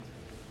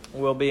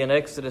We'll be in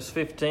Exodus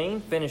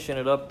 15, finishing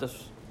it up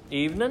this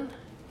evening,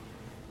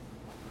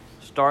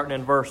 starting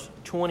in verse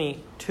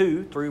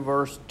 22 through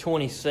verse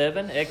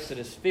 27.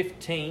 Exodus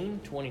 15,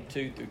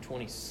 22 through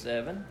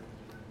 27.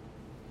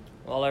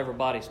 While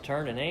everybody's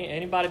turning,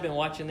 anybody been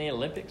watching the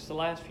Olympics the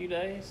last few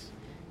days?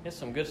 There's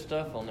some good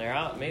stuff on there.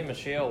 Me and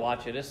Michelle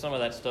watch it. It's some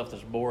of that stuff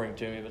that's boring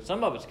to me, but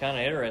some of it's kind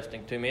of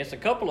interesting to me. It's a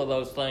couple of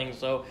those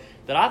things, though,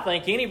 that I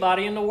think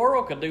anybody in the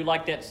world could do,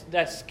 like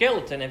that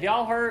skeleton. Have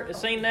y'all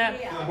seen that?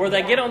 Yeah. Where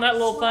they get on that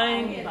little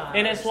thing,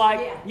 and it's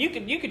like you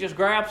could just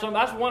grab some.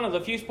 That's one of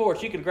the few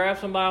sports you could grab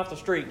somebody off the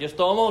street, just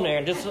throw them on there,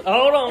 and just hold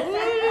on.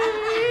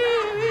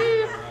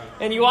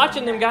 And you're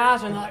watching them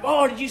guys, and like,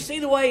 oh, did you see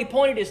the way he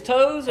pointed his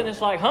toes? And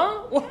it's like,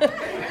 huh?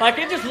 Like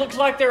it just looks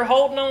like they're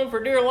holding on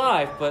for dear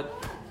life,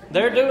 but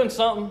they're doing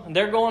something, and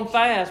they're going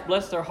fast,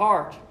 bless their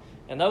heart.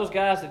 And those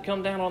guys that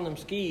come down on them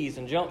skis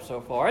and jump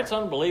so far, it's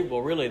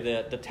unbelievable, really,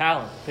 the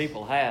talent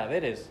people have.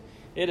 It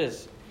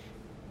is.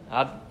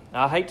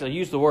 I hate to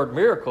use the word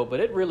miracle, but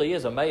it really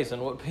is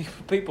amazing what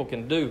people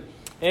can do.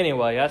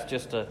 Anyway, that's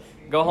just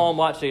go home,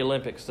 watch the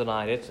Olympics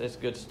tonight. It's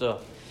good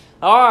stuff.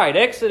 All right,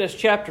 Exodus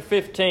chapter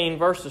 15,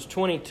 verses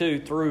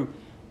 22 through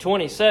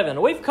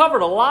 27. We've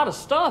covered a lot of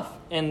stuff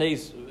in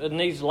these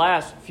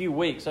last few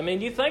weeks. I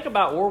mean, you think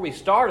about where we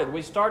started.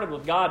 We started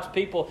with God's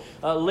people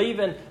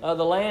leaving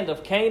the land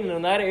of Canaan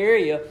in that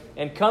area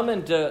and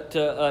coming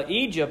to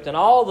Egypt and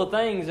all the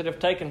things that have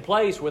taken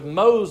place with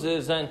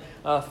Moses and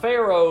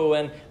Pharaoh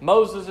and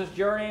Moses'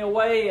 journey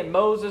away and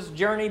Moses'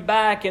 journey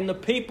back and the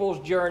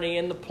people's journey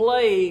and the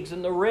plagues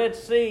and the Red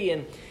Sea.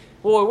 And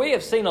boy, we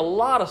have seen a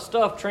lot of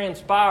stuff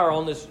transpire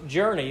on this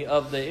journey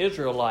of the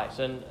Israelites,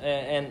 and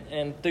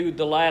through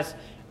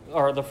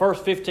the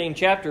first 15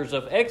 chapters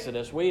of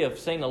Exodus, we have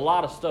seen a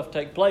lot of stuff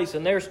take place,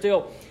 and there's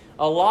still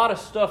a lot of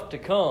stuff to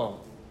come,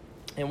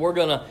 and we're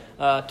going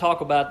to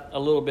talk about a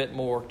little bit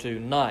more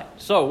tonight.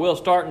 So we'll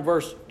start in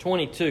verse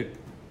 22.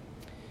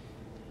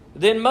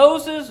 Then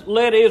Moses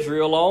led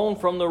Israel on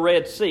from the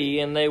Red Sea,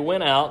 and they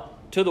went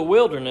out to the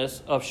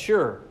wilderness of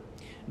Shur.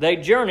 They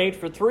journeyed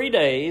for 3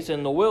 days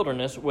in the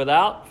wilderness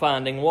without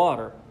finding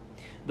water.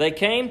 They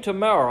came to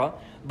Marah,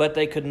 but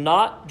they could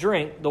not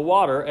drink the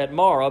water at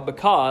Marah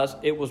because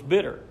it was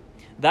bitter.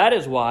 That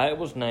is why it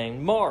was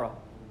named Marah.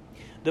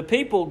 The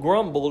people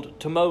grumbled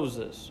to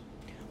Moses,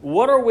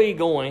 "What are we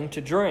going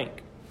to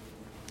drink?"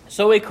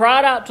 So he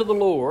cried out to the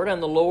Lord,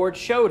 and the Lord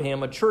showed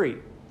him a tree.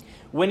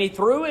 When he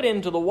threw it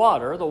into the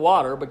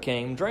water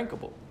became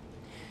drinkable.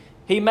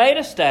 He made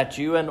a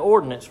statute and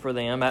ordinance for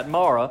them at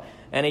Marah,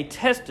 and he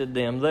tested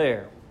them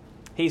there.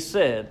 He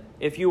said,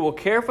 "If you will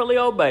carefully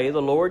obey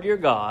the Lord your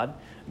God,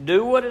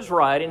 do what is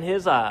right in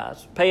his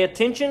eyes, pay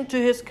attention to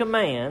his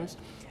commands,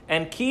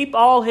 and keep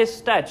all his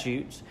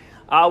statutes,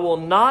 I will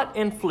not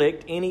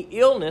inflict any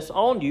illness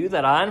on you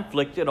that I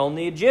inflicted on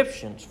the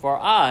Egyptians, for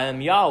I am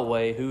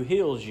Yahweh who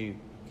heals you."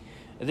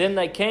 Then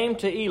they came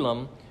to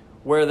Elim,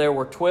 where there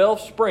were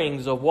 12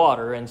 springs of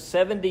water and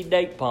 70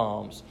 date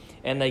palms,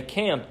 and they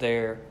camped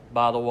there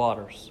by the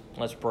waters.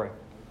 Let's pray.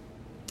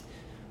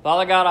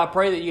 Father God, I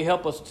pray that you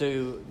help us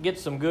to get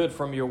some good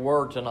from your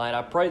word tonight.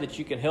 I pray that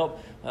you can help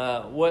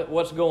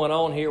what's going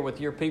on here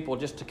with your people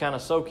just to kind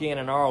of soak in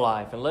our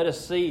life and let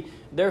us see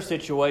their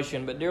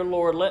situation. But dear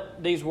Lord,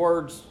 let these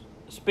words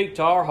speak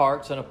to our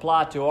hearts and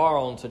apply to our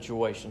own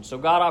situation. So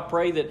God, I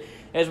pray that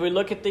as we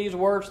look at these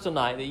words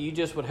tonight, that you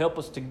just would help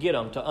us to get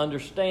them, to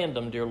understand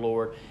them, dear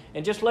Lord.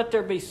 And just let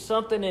there be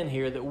something in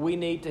here that we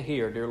need to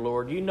hear, dear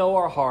Lord. You know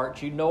our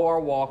hearts. You know our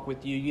walk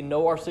with you. You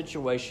know our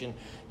situation.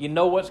 You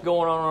know what's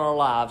going on in our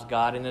lives,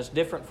 God, and it's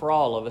different for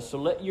all of us. So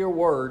let your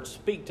word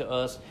speak to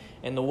us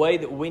in the way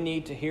that we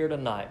need to hear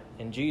tonight.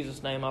 In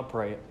Jesus' name I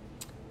pray it.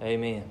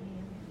 Amen.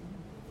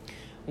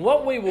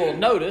 What we will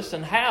notice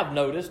and have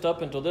noticed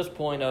up until this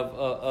point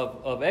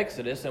of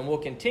Exodus, and will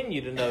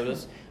continue to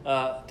notice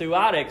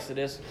throughout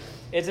Exodus,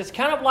 is it's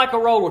kind of like a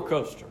roller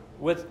coaster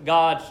with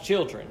God's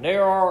children.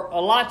 There are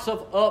lots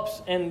of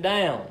ups and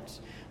downs.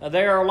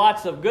 There are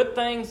lots of good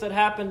things that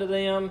happen to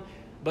them,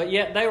 but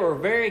yet they were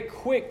very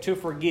quick to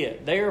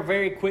forget. They are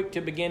very quick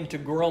to begin to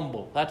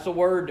grumble. That's a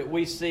word that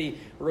we see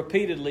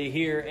repeatedly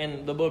here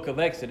in the book of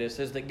Exodus,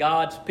 is that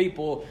God's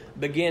people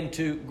begin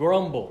to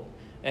grumble.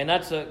 And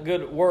that's a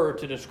good word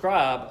to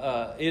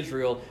describe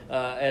Israel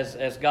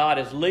as God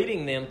is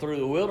leading them through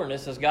the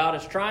wilderness, as God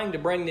is trying to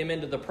bring them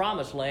into the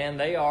promised land.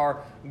 They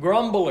are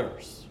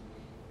grumblers.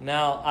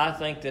 Now, I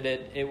think that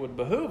it would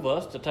behoove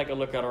us to take a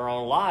look at our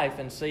own life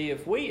and see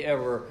if we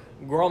ever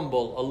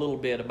grumble a little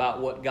bit about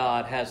what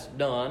God has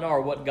done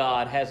or what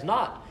God has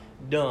not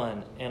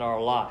done in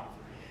our life.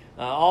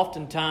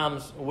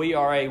 Oftentimes, we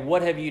are a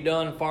 "what have you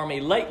done for me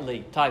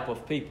lately" type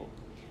of people.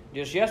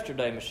 Just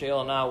yesterday,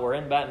 Michelle and I were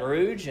in Baton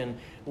Rouge, and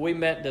we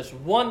met this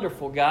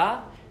wonderful guy.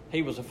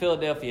 He was a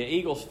Philadelphia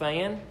Eagles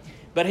fan,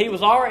 but he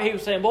was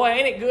saying, "Boy,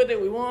 ain't it good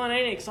that we won?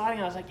 Ain't it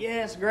exciting?" I was like,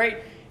 "Yeah, it's great."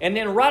 And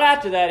then right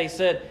after that, he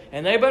said,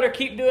 "And they better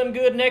keep doing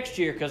good next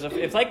year, because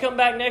if they come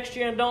back next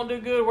year and don't do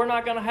good, we're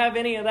not going to have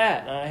any of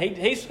that."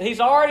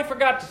 He's already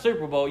forgot the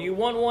Super Bowl. You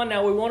won one,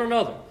 now we want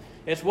another.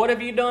 It's what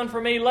have you done for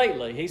me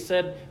lately? He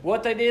said,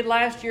 what they did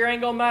last year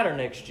ain't going to matter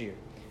next year.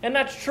 And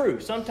that's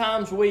true.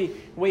 Sometimes we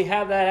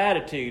have that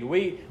attitude.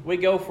 We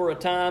go for a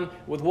time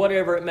with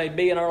whatever it may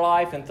be in our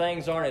life and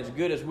things aren't as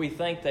good as we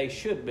think they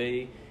should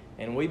be,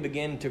 and we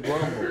begin to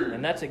grumble.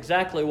 And that's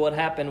exactly what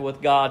happened with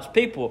God's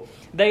people.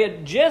 They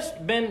had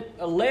just been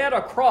led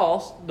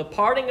across the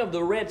parting of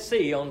the Red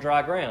Sea on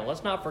dry ground.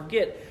 Let's not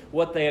forget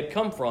what they had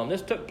come from.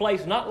 This took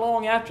place not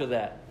long after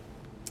that.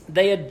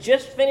 They had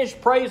just finished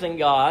praising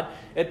God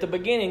at the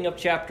beginning of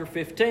chapter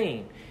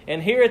 15.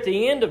 And here at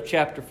the end of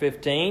chapter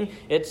 15,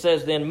 it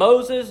says, Then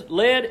Moses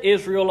led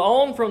Israel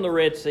on from the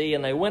Red Sea,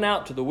 and they went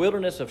out to the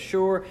wilderness of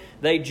Shur.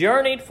 They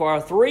journeyed for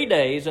 3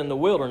 days in the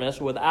wilderness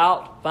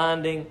without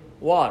finding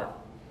water.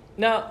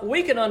 Now,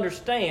 we can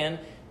understand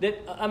that,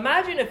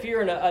 imagine if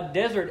you're in a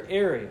desert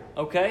area,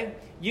 okay?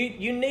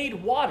 You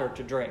need water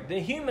to drink. The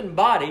human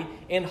body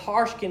in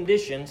harsh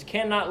conditions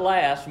cannot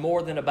last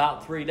more than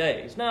about 3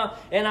 days. Now,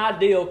 in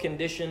ideal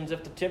conditions,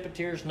 if the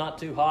temperature is not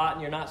too hot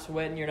and you're not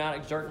sweating, you're not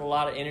exerting a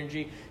lot of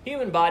energy,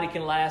 human body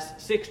can last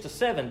 6 to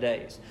 7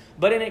 days.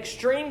 But in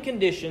extreme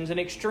conditions, in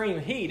extreme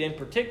heat in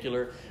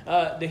particular,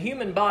 the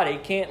human body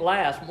can't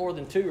last more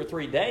than 2 or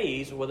 3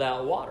 days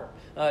without water.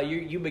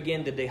 You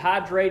begin to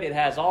dehydrate. It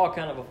has all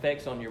kind of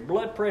effects on your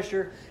blood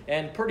pressure,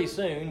 and pretty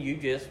soon you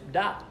just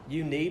die.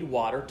 You need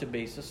water to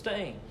be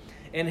sustained.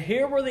 And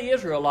here were the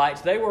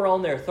Israelites. They were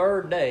on their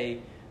 3rd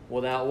day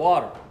without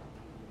water.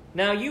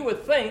 Now you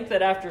would think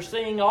that after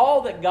seeing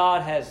all that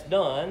God has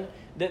done,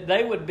 that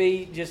they would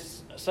be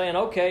just saying,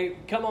 okay,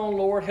 come on,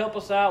 Lord, help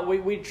us out.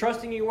 We're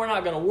trusting you. We're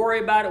not going to worry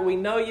about it. We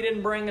know you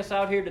didn't bring us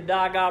out here to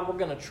die, God. We're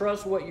going to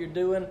trust what you're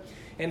doing.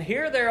 And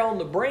here they're on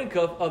the brink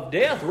of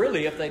death,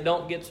 really, if they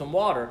don't get some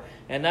water.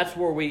 And that's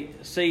where we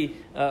see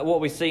what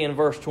we see in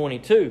verse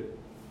 22.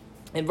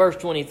 In verse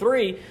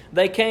 23,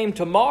 they came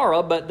to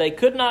Marah, but they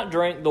could not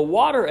drink the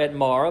water at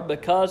Marah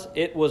because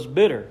it was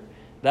bitter.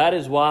 That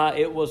is why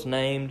it was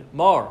named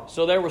Marah.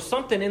 So there was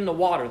something in the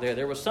water there.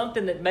 There was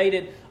something that made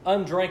it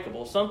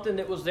undrinkable. Something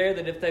that was there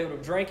that if they would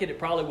have drank it, it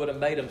probably would have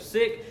made them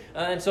sick.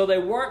 And so they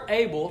weren't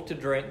able to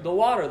drink the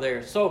water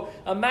there. So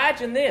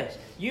imagine this.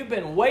 You've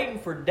been waiting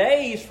for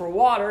days for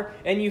water,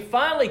 and you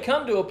finally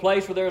come to a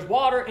place where there's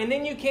water, and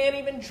then you can't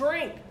even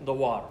drink the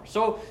water.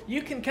 So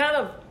you can kind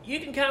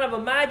of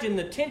imagine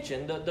the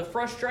tension, the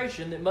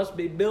frustration that must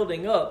be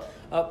building up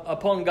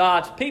upon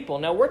God's people.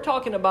 Now, we're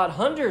talking about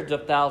hundreds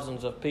of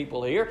thousands of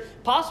people here,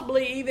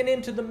 possibly even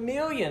into the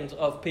millions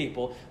of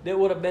people that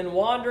would have been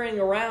wandering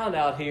around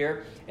out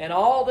here, and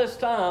all this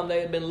time they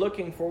had been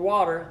looking for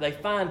water. They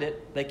find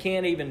it. They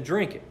can't even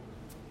drink it.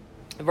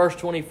 Verse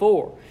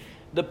 24,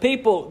 the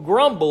people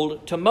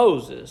grumbled to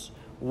Moses,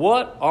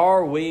 "What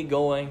are we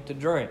going to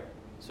drink?"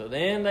 So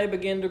then they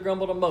begin to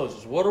grumble to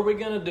Moses. What are we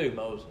going to do,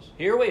 Moses?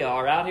 Here we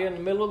are out here in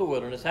the middle of the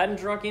wilderness, hadn't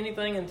drunk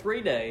anything in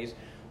 3 days.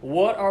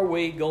 What are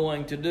we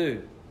going to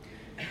do?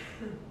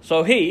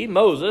 So he,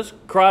 Moses,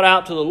 cried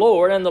out to the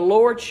Lord, and the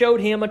Lord showed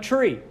him a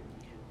tree.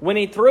 When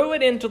he threw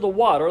it into the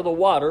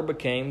water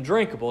became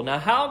drinkable. Now,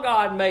 how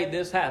God made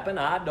this happen,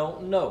 I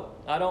don't know.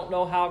 I don't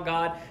know how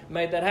God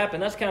made that happen.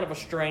 That's kind of a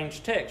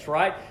strange text,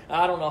 right?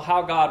 I don't know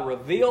how God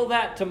revealed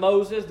that to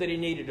Moses, that he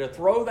needed to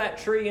throw that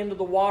tree into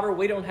the water.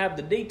 We don't have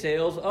the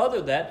details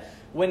other than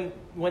when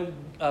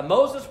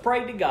Moses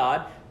prayed to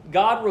God,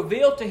 God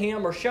revealed to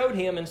him or showed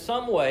him in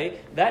some way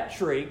that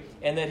tree,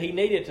 and that he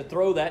needed to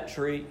throw that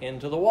tree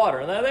into the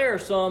water. Now, there are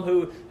some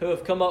who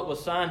have come up with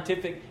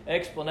scientific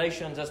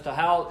explanations as to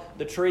how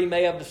the tree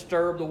may have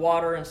disturbed the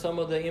water and some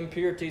of the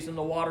impurities in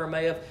the water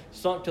may have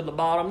sunk to the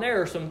bottom.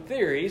 There are some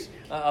theories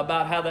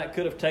about how that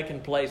could have taken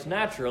place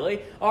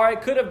naturally, or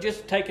it could have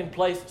just taken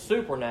place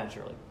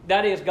supernaturally.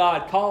 That is,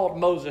 God called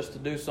Moses to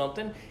do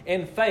something.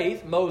 In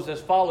faith,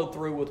 Moses followed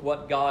through with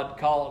what God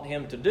called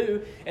him to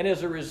do, and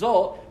as a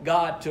result,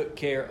 God took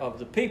care of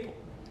the people.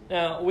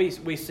 Now, we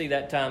see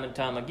that time and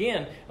time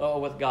again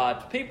with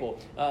God's people.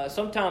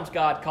 Sometimes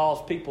God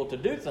calls people to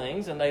do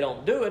things, and they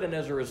don't do it, and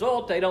as a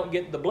result, they don't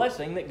get the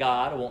blessing that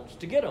God wants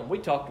to get them. We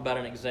talked about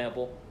an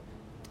example,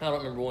 I don't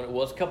remember when it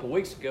was, a couple of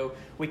weeks ago.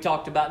 We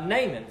talked about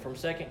Naaman from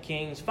 2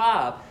 Kings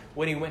 5,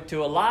 when he went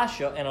to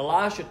Elisha, and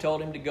Elisha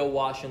told him to go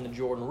wash in the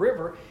Jordan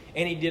River,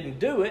 and he didn't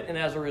do it, and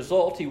as a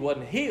result, he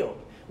wasn't healed.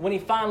 When he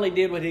finally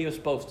did what he was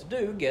supposed to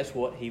do, guess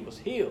what? He was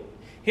healed.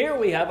 Here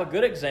we have a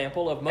good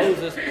example of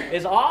Moses,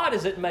 as odd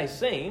as it may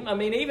seem. I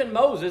mean, even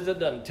Moses, it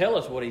doesn't tell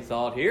us what he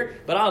thought here,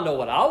 but I know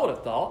what I would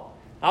have thought.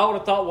 I would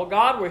have thought, well,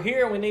 God, we're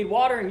here and we need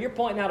water, and you're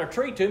pointing out a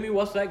tree to me.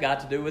 What's that got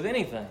to do with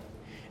anything?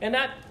 And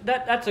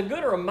that's a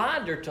good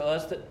reminder to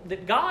us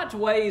that God's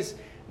ways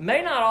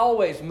may not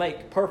always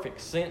make perfect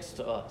sense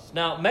to us.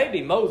 Now,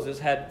 maybe Moses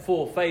had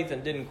full faith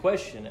and didn't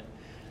question it.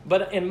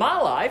 But in my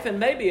life, and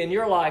maybe in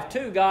your life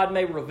too, God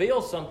may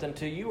reveal something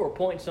to you or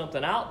point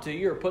something out to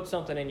you or put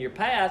something in your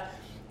path,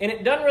 and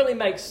it doesn't really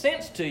make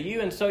sense to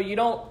you, and so you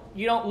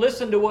don't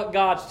listen to what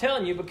God's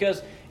telling you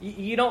because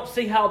you don't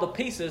see how the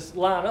pieces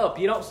line up.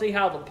 You don't see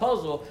how the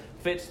puzzle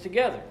fits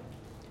together.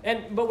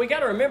 But we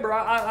got to remember,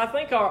 I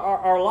think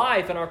our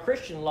life, and our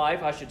Christian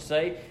life, I should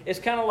say, is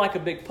kind of like a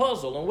big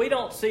puzzle, and we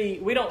don't see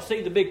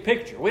the big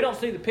picture. We don't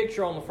see the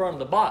picture on the front of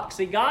the box.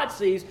 See, God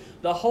sees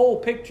the whole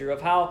picture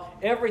of how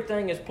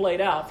everything is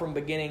played out from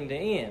beginning to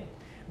end.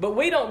 But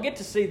we don't get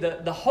to see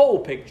the whole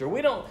picture.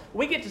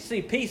 We get to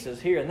see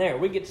pieces here and there.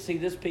 We get to see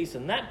this piece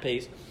and that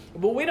piece,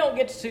 but we don't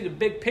get to see the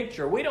big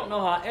picture. We don't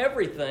know how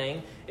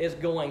everything is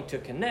going to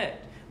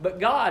connect. But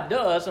God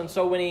does, and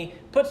so when He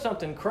puts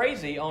something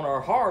crazy on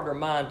our heart or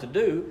mind to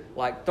do,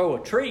 like throw a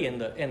tree in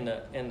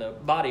the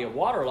body of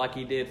water, like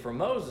He did for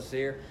Moses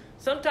here,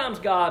 sometimes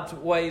God's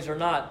ways are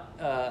not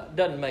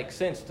doesn't make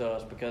sense to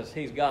us because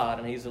He's God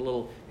and His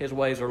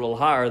ways are a little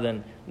higher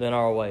than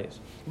our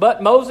ways.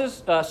 But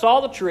Moses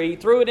saw the tree,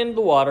 threw it into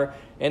the water,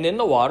 and then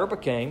the water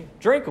became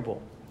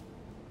drinkable.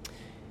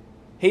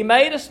 He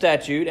made a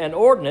statute and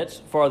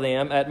ordinance for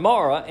them at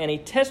Marah, and He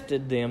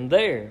tested them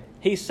there.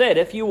 He said,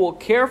 if you will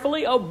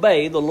carefully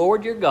obey the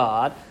Lord your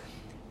God,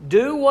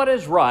 do what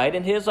is right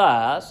in His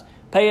eyes,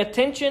 pay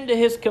attention to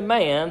His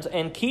commands,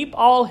 and keep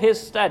all His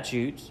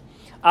statutes,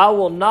 I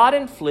will not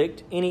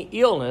inflict any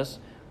illness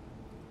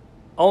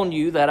on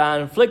you that I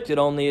inflicted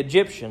on the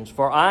Egyptians,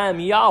 for I am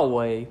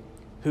Yahweh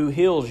who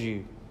heals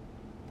you.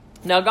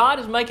 Now God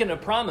is making a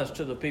promise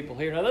to the people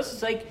here. Now this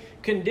is a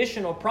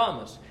conditional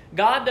promise.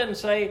 God doesn't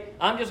say,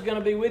 I'm just going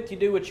to be with you,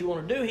 do what you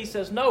want to do. He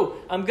says, no,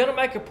 I'm going to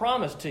make a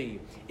promise to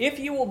you. If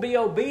you will be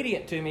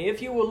obedient to me,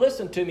 if you will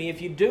listen to me,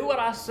 if you do what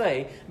I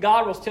say,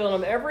 God was telling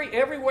them,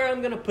 everywhere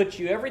I'm going to put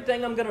you,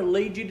 everything I'm going to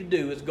lead you to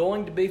do is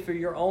going to be for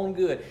your own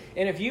good.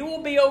 And if you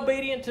will be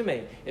obedient to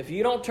me, if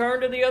you don't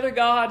turn to the other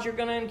gods you're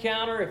going to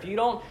encounter, if you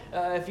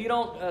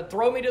don't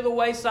throw me to the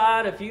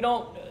wayside, if you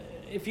don't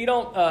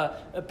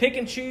pick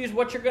and choose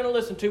what you're going to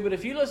listen to, but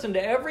if you listen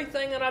to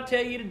everything that I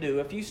tell you to do,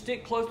 if you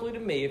stick closely to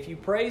me, if you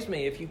praise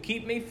me, if you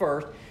keep me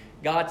first,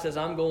 God says,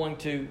 I'm going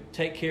to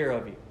take care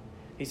of you.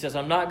 He says,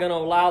 I'm not going to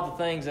allow the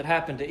things that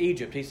happened to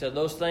Egypt. He said,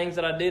 those things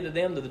that I did to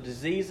them, the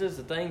diseases,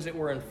 the things that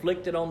were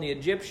inflicted on the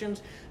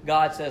Egyptians,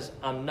 God says,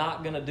 I'm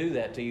not going to do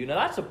that to you. Now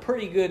that's a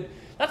pretty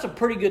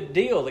good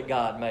deal that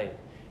God made.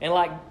 And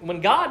like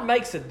when God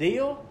makes a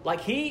deal,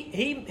 like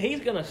he's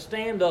going to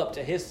stand up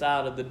to His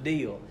side of the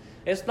deal.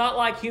 It's not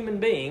like human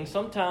beings.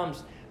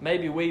 Sometimes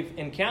maybe we've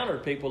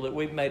encountered people that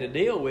we've made a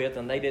deal with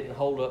and they didn't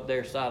hold up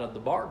their side of the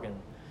bargain.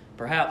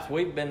 Perhaps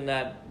we've been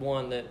that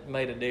one that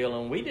made a deal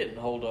and we didn't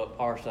hold up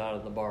our side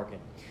of the bargain.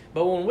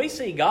 But when we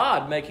see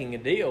God making a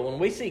deal, when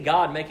we see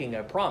God making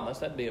a promise,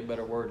 that'd be a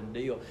better word than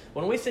deal.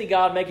 When we see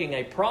God making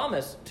a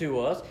promise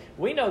to us,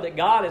 we know that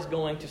God is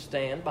going to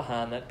stand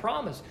behind that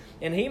promise.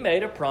 And He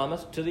made a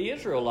promise to the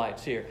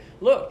Israelites here.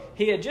 Look,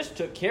 He had just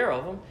took care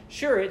of them.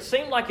 Sure, it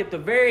seemed like at the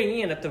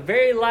very end, at the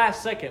very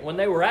last second, when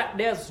they were at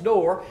death's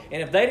door,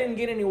 and if they didn't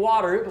get any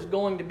water, it was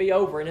going to be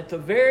over. And at the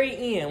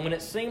very end, when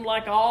it seemed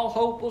like all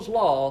hope was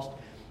lost,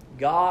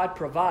 God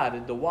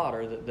provided the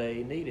water that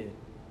they needed.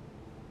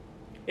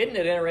 Isn't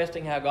it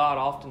interesting how God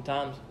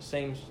oftentimes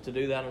seems to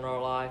do that in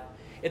our life?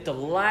 At the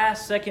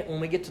last second, when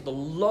we get to the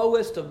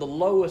lowest of the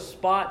lowest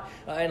spot,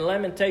 in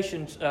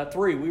Lamentations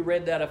 3, we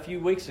read that a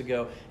few weeks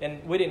ago,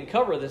 and we didn't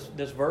cover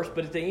this verse,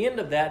 but at the end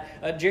of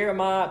that,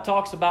 Jeremiah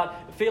talks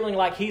about feeling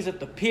like he's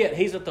at the pit.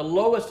 He's at the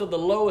lowest of the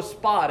lowest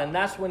spot, and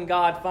that's when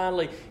God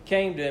finally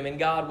came to him, and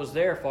God was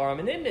there for him.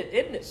 And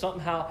isn't it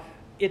somehow,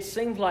 it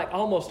seems like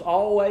almost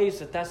always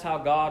that's how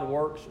God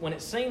works. When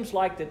it seems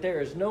like that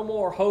there is no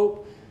more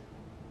hope,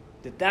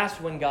 that's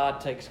when God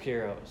takes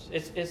care of us.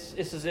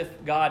 It's as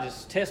if God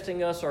is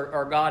testing us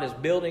or God is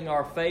building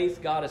our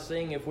faith. God is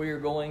seeing if we are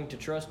going to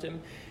trust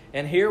Him.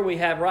 And here we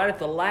have right at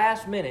the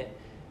last minute,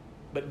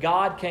 but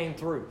God came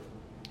through.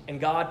 And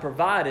God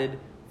provided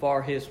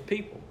for His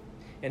people.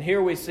 And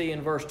here we see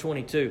in verse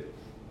 27.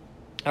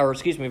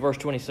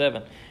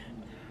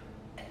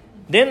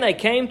 Then they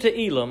came to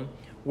Elim,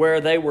 where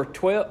there were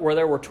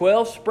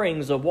 12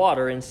 springs of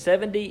water and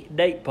 70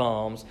 date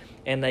palms,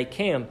 and they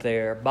camped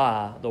there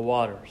by the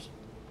waters.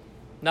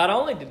 Not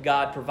only did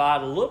God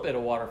provide a little bit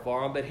of water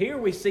for them, but here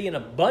we see an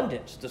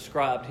abundance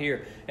described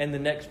here in the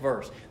next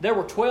verse. There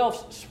were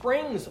 12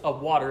 springs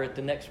of water at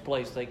the next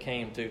place they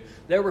came to.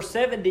 There were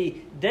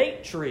 70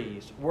 date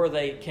trees where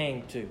they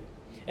came to.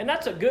 And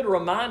that's a good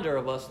reminder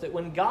of us that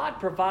when God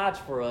provides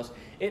for us,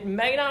 it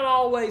may not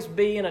always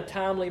be in a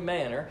timely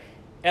manner.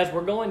 As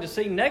we're going to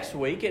see next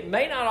week, it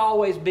may not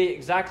always be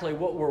exactly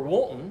what we're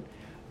wanting,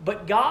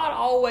 but God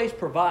always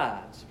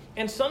provides.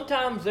 And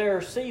sometimes there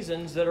are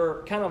seasons that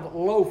are kind of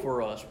low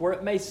for us, where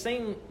it may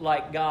seem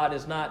like God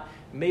is not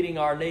meeting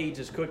our needs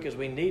as quick as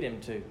we need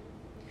Him to.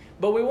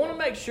 But we want to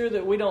make sure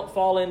that we don't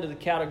fall into the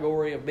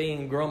category of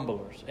being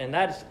grumblers. And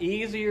that's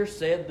easier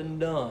said than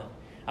done.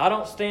 I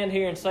don't stand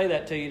here and say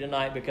that to you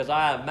tonight because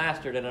I have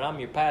mastered it and I'm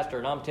your pastor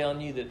and I'm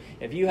telling you that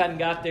if you hadn't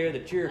got there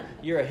that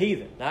you're a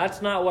heathen. Now,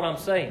 that's not what I'm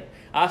saying.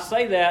 I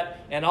say that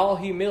in all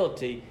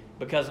humility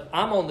because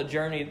I'm on the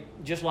journey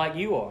just like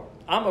you are.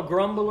 I'm a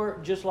grumbler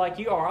just like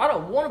you are. I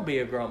don't want to be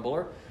a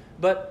grumbler,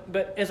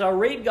 but as I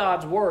read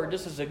God's Word,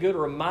 this is a good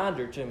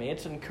reminder to me.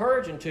 It's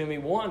encouraging to me,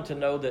 one, to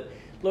know that,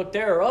 look,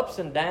 there are ups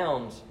and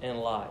downs in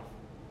life.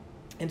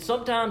 And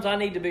sometimes I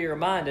need to be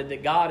reminded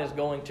that God is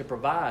going to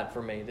provide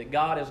for me, that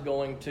God is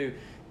going to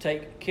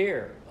take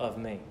care of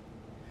me.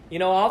 You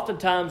know,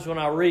 oftentimes when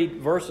I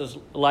read verses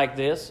like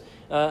this,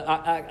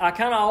 I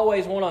kind of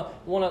always want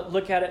to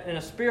look at it in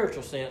a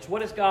spiritual sense.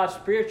 What is God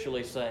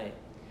spiritually saying?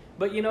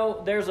 But you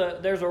know, there's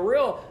a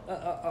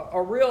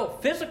real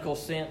physical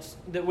sense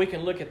that we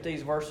can look at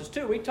these verses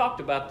too. We talked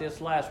about this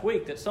last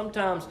week, that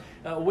sometimes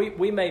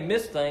we may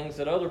miss things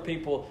that other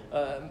people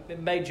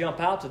may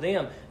jump out to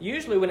them.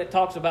 Usually, when it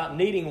talks about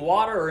needing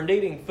water or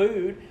needing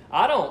food,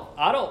 I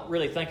don't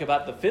really think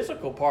about the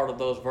physical part of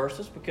those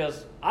verses,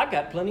 because I've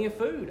got plenty of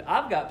food,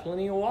 I've got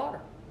plenty of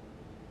water.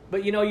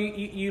 But you know,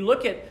 you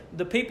look at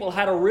the people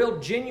had a real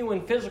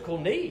genuine physical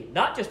need,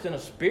 not just in a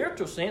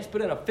spiritual sense,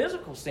 but in a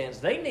physical sense.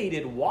 They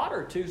needed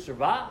water to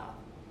survive.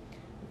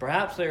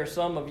 Perhaps there are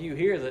some of you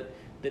here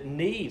that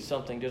need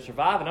something to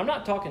survive. And I'm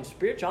not talking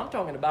spiritual, I'm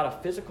talking about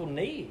a physical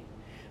need.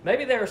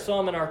 Maybe there are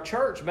some in our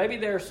church, maybe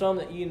there are some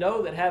that you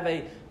know that have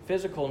a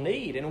physical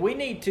need. And we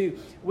need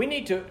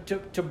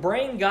to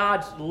bring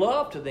God's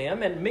love to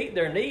them and meet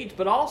their needs,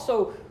 but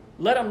also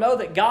let them know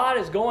that God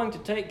is going to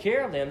take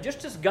care of them.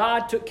 Just as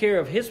God took care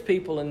of His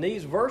people in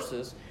these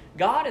verses,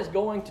 God is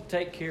going to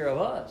take care of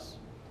us.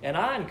 And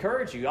I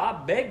encourage you, I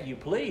beg you,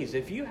 please,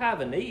 if you have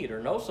a need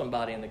or know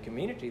somebody in the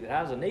community that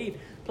has a need,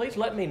 please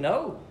let me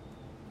know.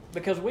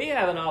 Because we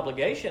have an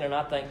obligation, and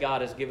I think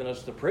God has given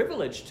us the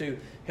privilege to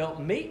help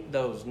meet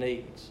those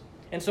needs.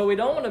 And so we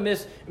don't want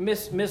to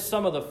miss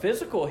some of the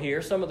physical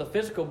here, some of the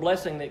physical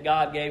blessing that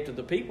God gave to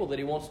the people that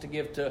He wants to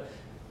give to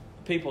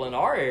people in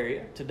our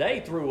area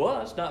today through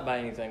us, not by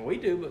anything we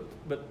do,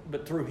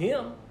 but through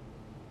Him.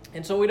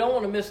 And so we don't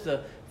want to miss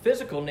the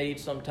physical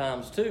needs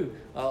sometimes too,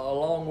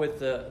 along with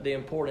the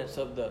importance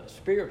of the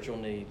spiritual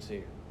needs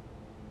here.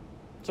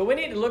 So we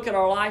need to look at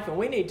our life, and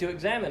we need to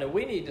examine it.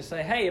 We need to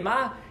say, hey, am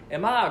I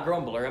a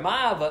grumbler? Am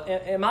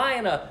I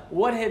in a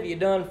what have you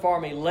done for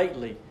me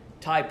lately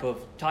type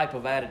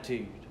of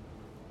attitude?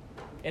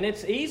 And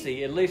it's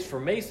easy, at least for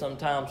me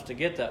sometimes, to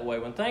get that way.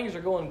 When things are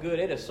going good,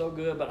 it is so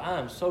good, but I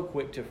am so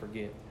quick to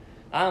forget.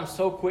 I am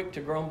so quick to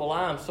grumble.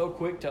 I am so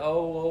quick to,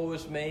 woe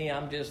is me.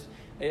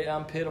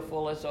 I'm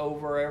pitiful. It's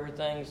over.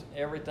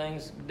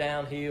 Everything's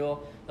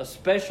downhill,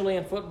 especially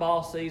in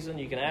football season.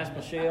 You can ask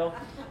Michelle.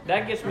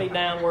 That gets me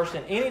down worse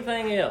than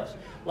anything else.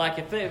 Like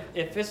if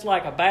it's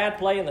like a bad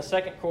play in the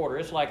second quarter,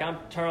 it's like I'm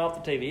turning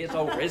off the TV. It's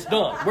over. It's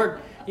done.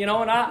 And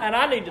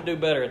I need to do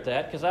better at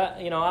that, because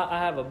I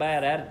have a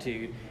bad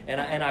attitude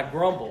and I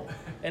grumble,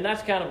 and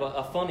that's kind of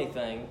a funny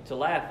thing to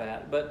laugh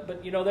at.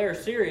 But there are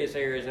serious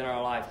areas in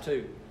our life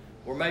too,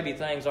 where maybe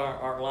things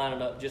aren't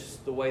lining up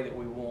just the way that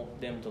we want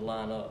them to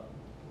line up.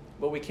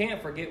 But we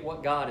can't forget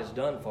what God has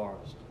done for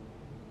us.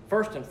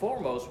 First and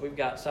foremost, we've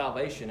got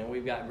salvation, and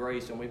we've got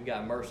grace, and we've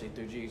got mercy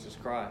through Jesus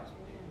Christ.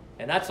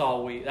 And that's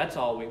all we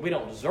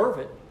don't deserve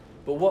it,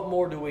 but what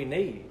more do we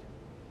need?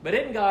 But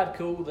isn't God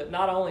cool that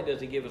not only does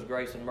He give us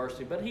grace and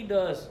mercy, but He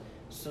does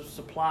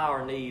supply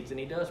our needs, and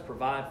He does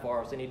provide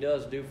for us, and He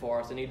does do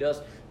for us, and He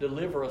does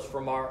deliver us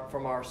from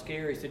our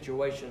scary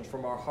situations,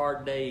 from our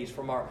hard days,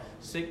 from our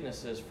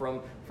sicknesses,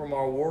 from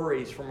our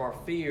worries, from our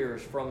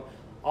fears, from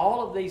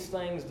all of these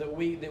things that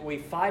we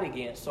fight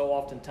against so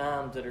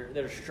oftentimes that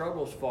are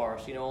struggles for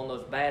us, on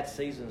those bad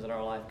seasons in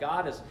our life.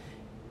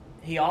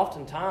 He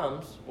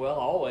oftentimes, well,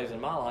 always in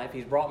my life,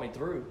 He's brought me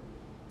through.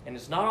 And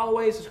it's not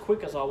always as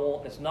quick as I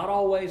want. It's not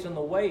always in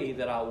the way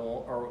that I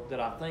want or that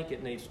I think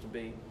it needs to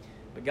be.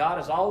 But God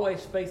is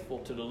always faithful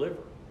to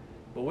deliver.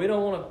 But we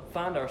don't want to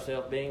find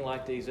ourselves being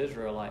like these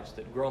Israelites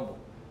that grumble.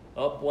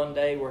 Up one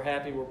day, we're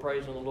happy, we're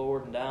praising the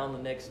Lord, and down the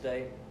next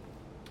day.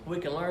 We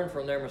can learn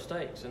from their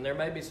mistakes. And there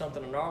may be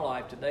something in our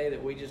life today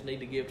that we just need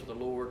to give to the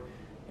Lord.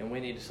 And we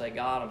need to say,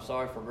 God, I'm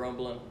sorry for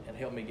grumbling, and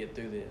help me get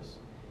through this.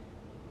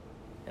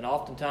 And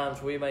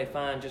oftentimes we may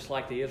find, just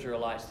like the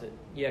Israelites,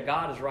 that,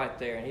 God is right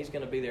there, and He's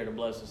going to be there to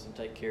bless us and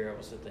take care of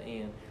us at the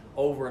end,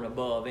 over and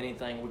above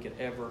anything we could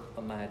ever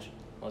imagine.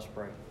 Let's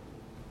pray.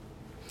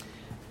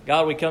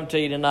 God, we come to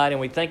You tonight,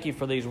 and we thank You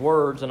for these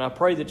words, and I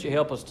pray that You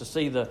help us to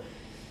see the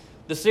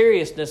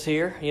seriousness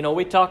here.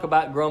 We talk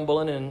about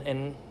grumbling,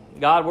 and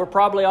God, we're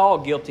probably all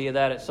guilty of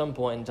that at some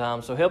point in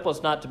time, so help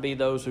us not to be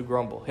those who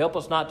grumble. Help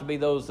us not to be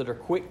those that are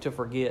quick to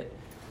forget.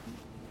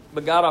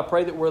 But God, I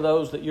pray that we're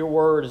those that Your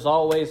word is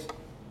always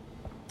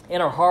in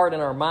our heart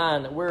and our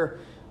mind, that we're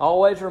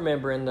always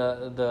remembering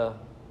the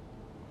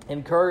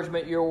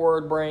encouragement Your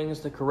word brings,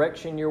 the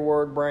correction Your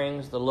word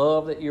brings, the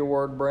love that Your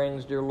word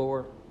brings, dear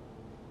Lord.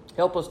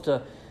 Help us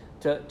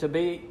to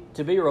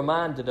be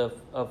reminded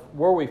of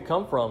where we've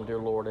come from, dear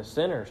Lord, as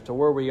sinners, to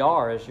where we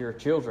are as Your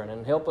children,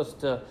 and help us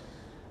to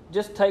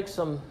just take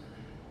some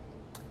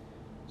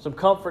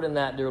comfort in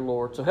that, dear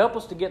Lord. So help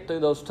us to get through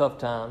those tough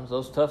times,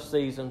 those tough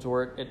seasons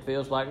where it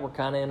feels like we're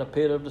kind of in a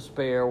pit of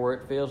despair, where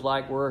it feels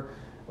like we're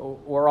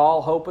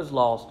all hope is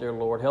lost, dear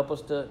Lord. Help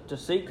us to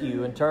seek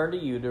You and turn to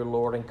You, dear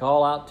Lord, and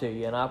call out to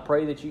You. And I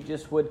pray that You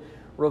just would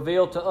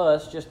reveal to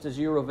us, just as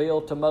You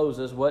revealed to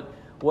Moses, what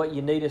what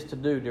you need us to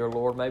do, dear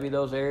Lord. Maybe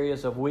those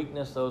areas of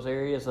weakness, those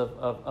areas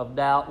of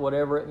doubt,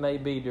 whatever it may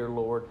be, dear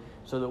Lord,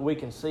 so that we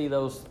can see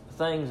those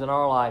things in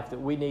our life that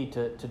we need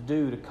to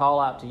do, to call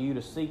out to you,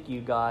 to seek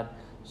you, God,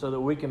 so that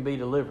we can be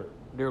delivered.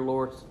 Dear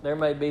Lord, there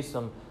may be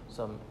some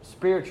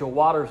spiritual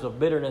waters of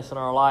bitterness in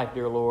our life,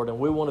 dear Lord, and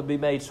we want to be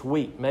made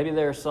sweet. Maybe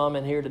there are some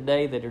in here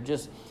today that are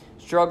just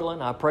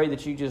struggling. I pray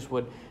that you just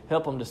would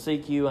help them to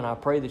seek you, and I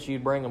pray that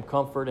you'd bring them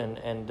comfort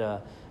and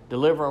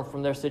deliver them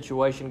from their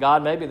situation.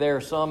 God, maybe there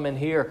are some in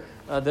here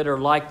that are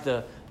like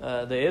the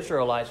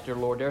Israelites, dear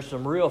Lord. There's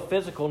some real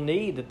physical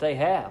need that they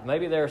have.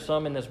 Maybe there are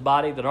some in this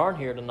body that aren't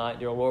here tonight,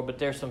 dear Lord, but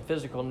there's some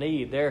physical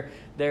need.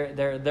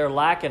 They're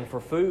lacking for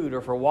food or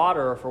for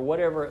water or for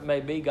whatever it may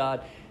be,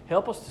 God.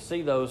 Help us to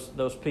see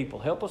those people.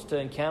 Help us to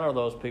encounter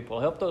those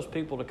people. Help those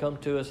people to come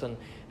to us and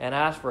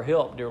ask for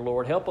help, dear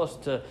Lord. Help us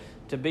to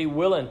be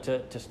willing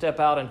to step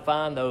out and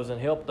find those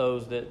and help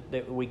those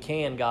that we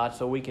can, God,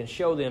 so we can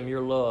show them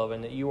your love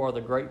and that you are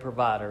the great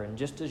provider. And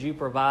just as you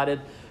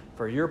provided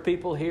for your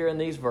people here in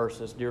these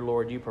verses, dear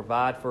Lord, you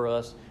provide for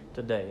us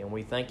today. And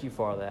we thank you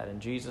for that.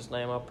 In Jesus'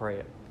 name I pray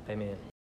it. Amen.